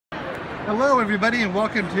Hello everybody and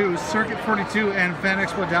welcome to Circuit 42 and Fan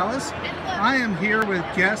Expo Dallas. I am here with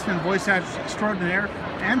guest and voice actor extraordinaire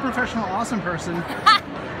and professional awesome person,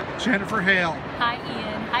 Jennifer Hale. Hi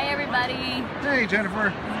Ian. Hi everybody. Hey Jennifer.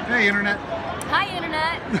 Hey Internet. Hi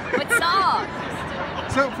Internet. What's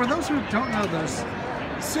up? So for those who don't know this,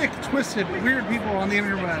 sick, twisted, weird people on the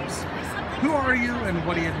interwebs, who are you and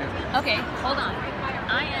what do you do? Okay, hold on.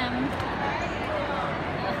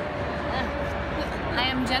 I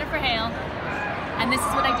am Jennifer Hale, and this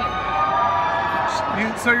is what I do.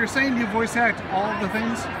 So you're saying you voice act all of the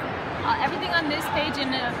things? Everything on this page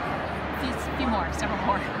and a few more, several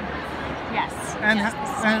more. Yes. And, yes,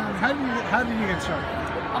 and how did you get started?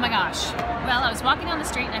 Oh my gosh. Well, I was walking down the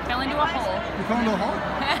street and I fell into a hole. You fell into a hole?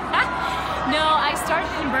 No, I started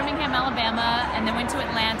in Birmingham, Alabama, and then went to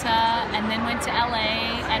Atlanta, and then went to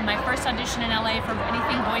LA, and my first audition in LA for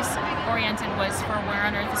anything voice-oriented was for Where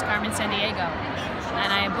on Earth is Carmen Sandiego, and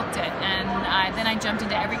I booked it, and then I jumped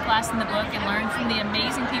into every class in the book and learned from the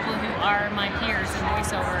amazing people who are my peers in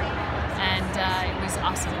voiceover, and it was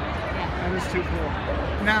awesome. Yeah. That is too cool.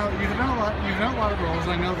 Now, you've done a lot of roles.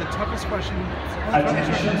 I know the toughest question,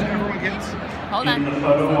 everyone gets. Hold on. In the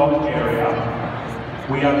photo walk area,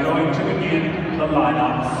 we are going to begin the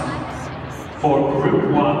lineups for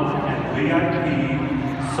Group 1 and VIP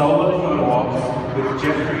solo photo walks with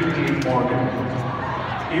Jeffrey D. Morgan.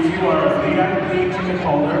 If you are a VIP ticket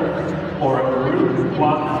holder or a Group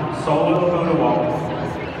 1 solo photo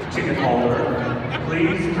walk ticket holder,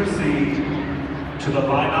 please proceed to the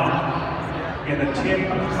lineup in the Tim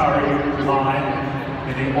Curry line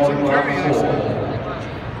in the autograph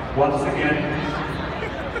hall. Once again,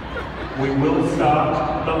 we will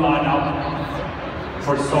start the lineup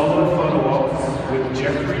for solo photo walks with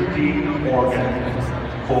Jeffrey D. Morgan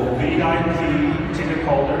for VIP ticket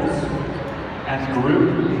holders and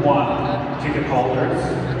Group 1 ticket holders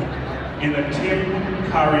in the Tim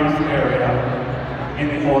Curry area in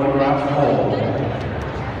the autograph hall.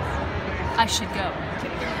 I should go.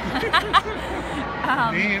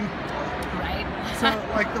 Mean. Right. So,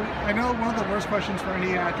 I know one of the worst questions for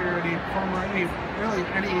any actor, any performer,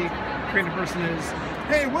 any creative person is,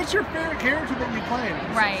 hey, what's your favorite character that you play?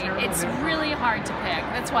 Right. It's really hard to pick.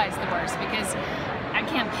 That's why it's the worst, because I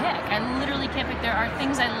can't pick. I literally can't pick. There are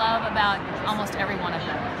things I love about almost every one of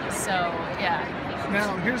them. So, yeah.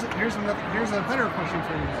 Now, here's a better question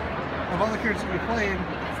for you. Of all the characters that you played,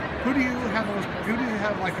 who do you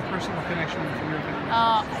have like a personal connection with in your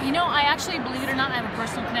opinion? You know, I actually, believe it or not, I have a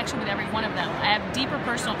personal connection with every one of them. I have deeper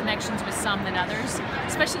personal connections with some than others,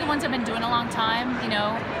 especially the ones I've been doing a long time, you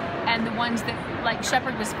know, and the ones that, like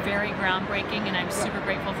Shepard was very groundbreaking, and I'm super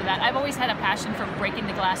grateful for that. I've always had a passion for breaking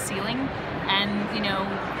the glass ceiling, and, you know,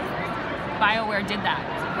 BioWare did that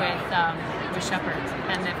with Shepard,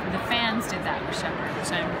 and the fans did that with Shepard,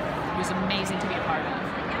 which was amazing to be a part of.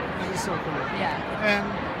 That is so cool. Yeah. And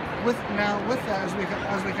with that, as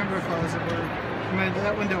we come to a close, we're coming into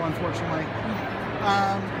that window, unfortunately.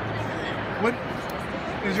 What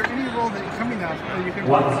is there any role that coming up that you can?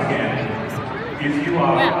 Once again, if you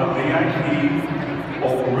are a VIP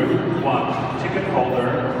or Group 1 ticket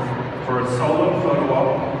holder for a solo photo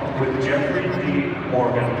op with Jeffrey D.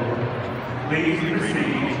 Morgan, please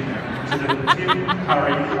proceed to the Tim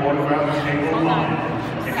Curry autograph table line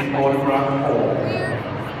in the autograph hall.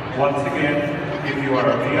 Once again, if you are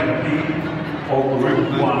a VIP or Group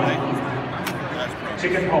 1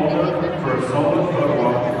 ticket holder for a solo photo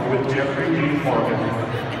op with Jeffrey D. Morgan,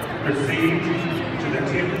 proceed to the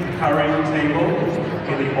Tim Curry table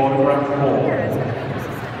in the autograph hall.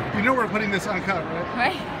 You know we're putting this on cut, right?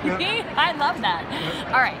 Right? Yeah. I love that.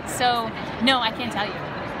 All right, so, no, I can't tell you.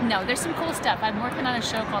 No, there's some cool stuff. I'm working on a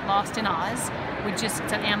show called Lost in Oz. It's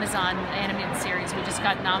an Amazon animated series. We just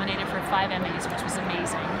got nominated for 5 Emmys, which was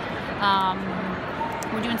amazing.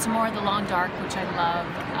 We're doing some more of The Long Dark, which I love.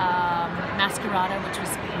 Masquerada, which was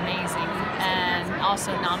amazing, and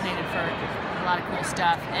also nominated for a lot of cool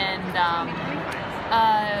stuff. And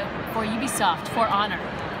for Ubisoft, For Honor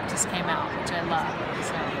just came out, which I love.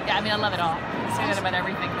 So yeah, I mean, I love it all. I say that about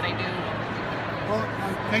everything that I do. Well,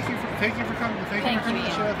 thank you for coming. Thank you for coming to the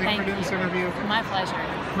show. Thank you for doing this interview. My pleasure.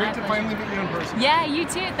 Great to finally meet you in person. Yeah, you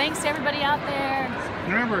too. Thanks to everybody out there.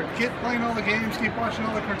 And remember, keep playing all the games, keep watching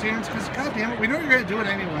all the cartoons, because goddamn it, we know you're going to do it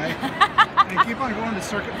anyway. And keep on going to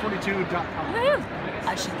circuit42.com. Woo!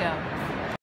 I should go.